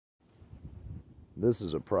This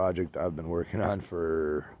is a project I've been working on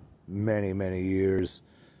for many years.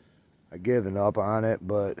 I've given up on it,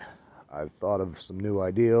 but I've thought of some new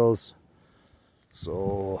ideas.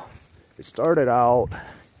 So it started out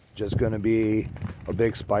just going to be a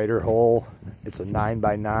big spider hole. It's a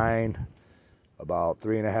 9x9, about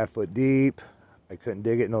 3.5 foot deep. I couldn't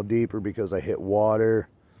dig it no deeper because I hit water.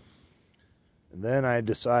 And then I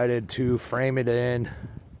decided to frame it in.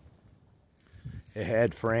 It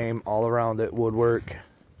had frame all around it, woodwork.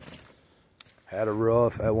 Had a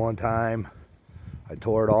roof at one time. I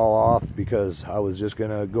tore it all off because I was just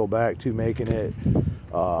gonna go back to making it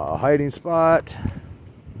a hiding spot.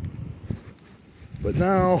 But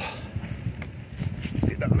now, let's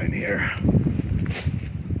get down in here.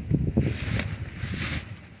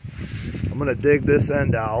 I'm gonna dig this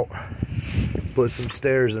end out, put some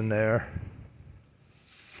stairs in there,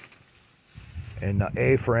 and the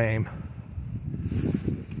A-frame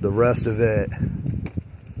the rest of it.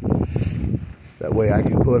 That way I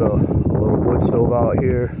can put a little wood stove out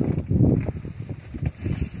here,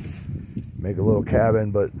 make a little cabin,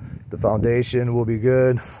 but the foundation will be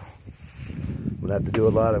good. We'll have to do a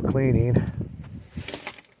lot of cleaning.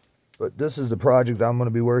 But this is the project I'm going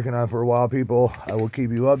to be working on for a while, people. I will keep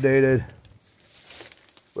you updated.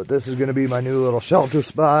 But this is going to be my new little shelter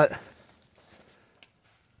spot.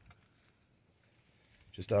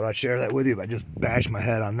 Just thought I'd share that with you. I just bashed my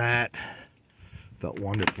head on that. Felt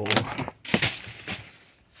wonderful.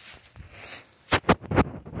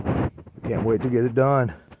 Can't wait to get it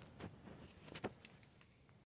done.